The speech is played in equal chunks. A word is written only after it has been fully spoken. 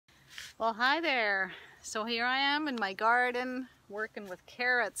Well, hi there. So here I am in my garden working with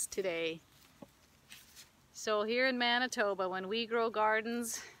carrots today. So here in Manitoba, when we grow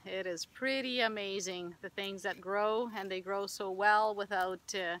gardens, it is pretty amazing the things that grow, and they grow so well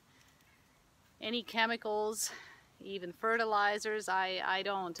without any chemicals, even fertilizers. I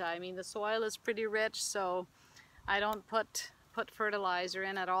don't. I mean, the soil is pretty rich, so I don't put fertilizer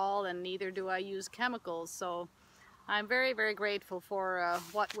in at all, and neither do I use chemicals. So I'm very, very grateful for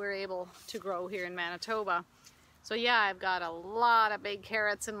what we're able to grow here in Manitoba. So yeah, I've got a lot of big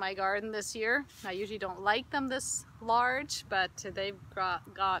carrots in my garden this year. I usually don't like them this large, but they've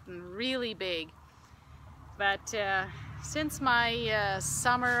gotten really big. But since my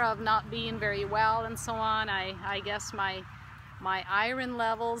summer of not being very well and so on, I guess my iron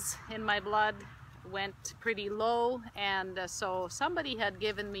levels in my blood went pretty low, and so somebody had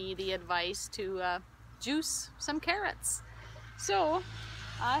given me the advice to juice some carrots. So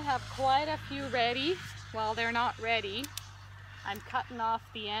I have quite a few ready. Well, they're not ready. I'm cutting off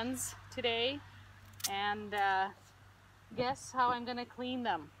the ends today, and guess how I'm gonna clean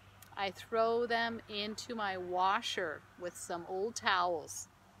them? I throw them into my washer with some old towels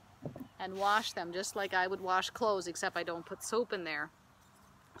and wash them just like I would wash clothes, except I don't put soap in there.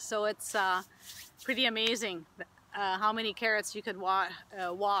 So it's pretty amazing how many carrots you could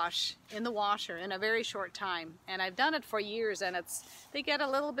wash in the washer in a very short time. And I've done it for years, and they get a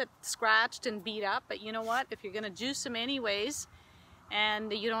little bit scratched and beat up, but you know what? If you're gonna juice them anyways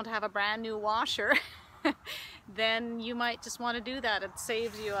and you don't have a brand new washer, then you might just want to do that. It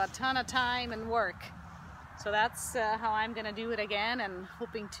saves you a ton of time and work. So that's how I'm gonna do it again, and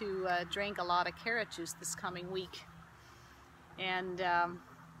hoping to drink a lot of carrot juice this coming week. And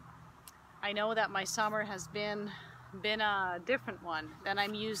I know that my summer has been a different one than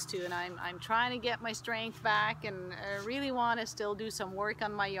I'm used to, and I'm trying to get my strength back, and I really want to still do some work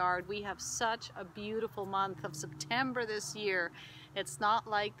on my yard. We have such a beautiful month of September this year. It's not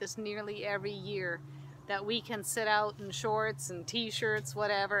like this nearly every year that we can sit out in shorts and t-shirts,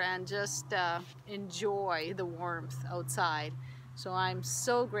 whatever, and just enjoy the warmth outside. So I'm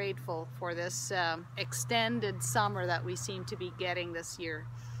so grateful for this extended summer that we seem to be getting this year.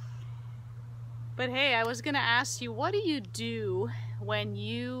 But hey, I was gonna ask you, what do you do when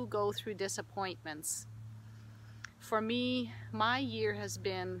you go through disappointments? For me, my year has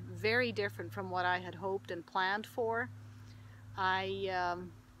been very different from what I had hoped and planned for. I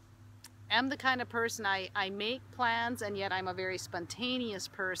am the kind of person, I make plans, and yet I'm a very spontaneous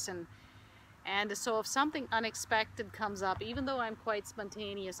person. And so if something unexpected comes up, even though I'm quite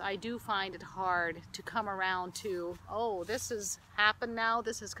spontaneous, I do find it hard to come around to, oh, this has happened now,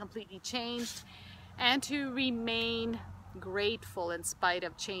 this has completely changed, and to remain grateful in spite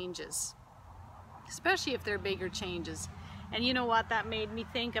of changes, especially if they're bigger changes. And you know what, that made me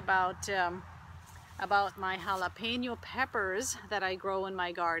think about my jalapeno peppers that I grow in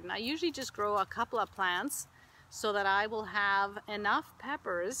my garden. I usually just grow a couple of plants so that I will have enough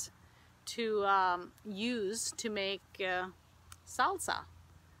peppers to use to make salsa.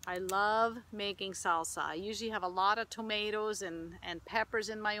 I love making salsa. I usually have a lot of tomatoes and peppers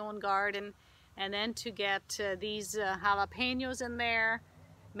in my own garden, and then to get these jalapenos in there,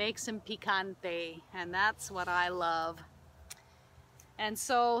 make some picante, and that's what I love. And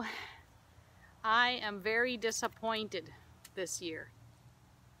so I am very disappointed this year.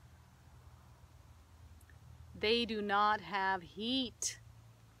 They do not have heat.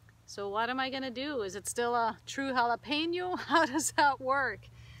 So what am I gonna do? Is it still a true jalapeno? How does that work?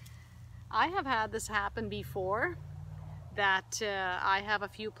 I have had this happen before, that I have a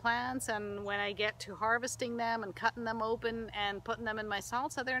few plants, and when I get to harvesting them and cutting them open and putting them in my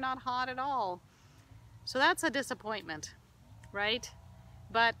salsa, they're not hot at all. So that's a disappointment, right?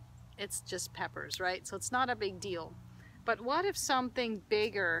 But it's just peppers, right? So it's not a big deal. But what if something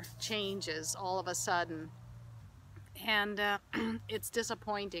bigger changes all of a sudden? And it's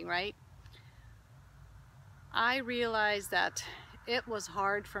disappointing, right? I realized that it was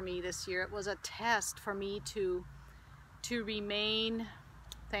hard for me this year. It was a test for me to remain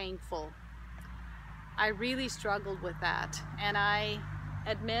thankful. I really struggled with that, and I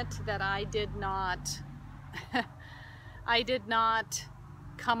admit that I did not I did not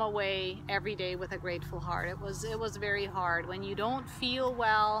come away every day with a grateful heart. It was very hard when you don't feel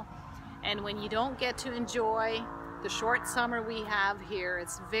well, and when you don't get to enjoy the short summer we have here.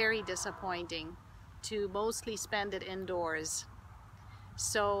 It's very disappointing to mostly spend it indoors.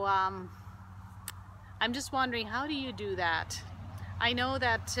 So I'm just wondering, how do you do that? I know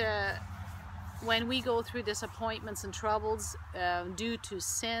that when we go through disappointments and troubles due to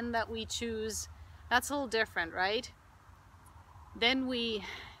sin that we choose, that's a little different, right? Then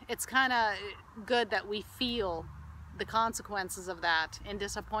it's kind of good that we feel the consequences of that in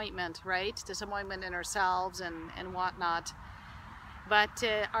disappointment, right? Disappointment in ourselves and whatnot. But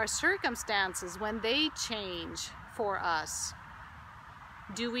our circumstances, when they change for us,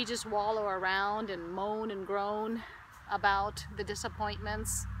 do we just wallow around and moan and groan about the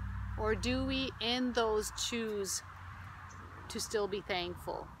disappointments? Or do we in those choose to still be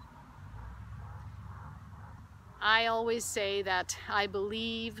thankful? I always say that I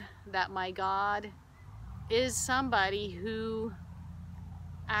believe that my God is somebody who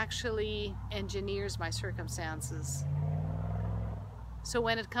actually engineers my circumstances. So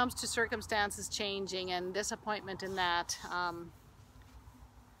when it comes to circumstances changing and disappointment in that,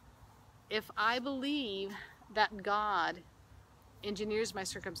 if I believe that God engineers my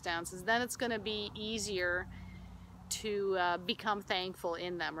circumstances, then it's going to be easier to become thankful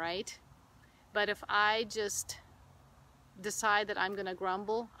in them, right? But if I just decide that I'm going to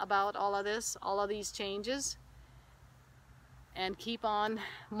grumble about all of this, all of these changes, and keep on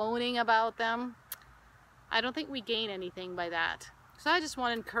moaning about them, I don't think we gain anything by that. So I just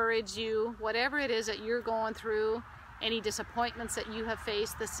want to encourage you, whatever it is that you're going through, any disappointments that you have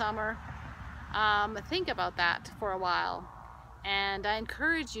faced this summer, think about that for a while. And I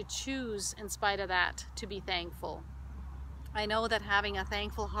encourage you, choose in spite of that to be thankful. I know that having a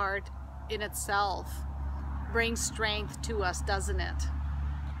thankful heart in itself brings strength to us, doesn't it?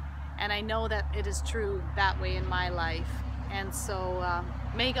 And I know that it is true that way in my life. And so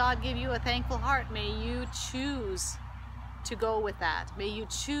may God give you a thankful heart. May you choose to go with that. May you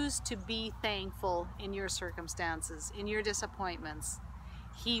choose to be thankful in your circumstances, in your disappointments.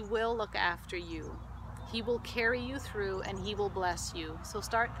 He will look after you. He will carry you through and He will bless you. So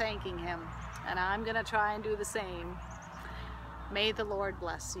start thanking Him. And I'm going to try and do the same. May the Lord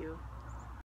bless you.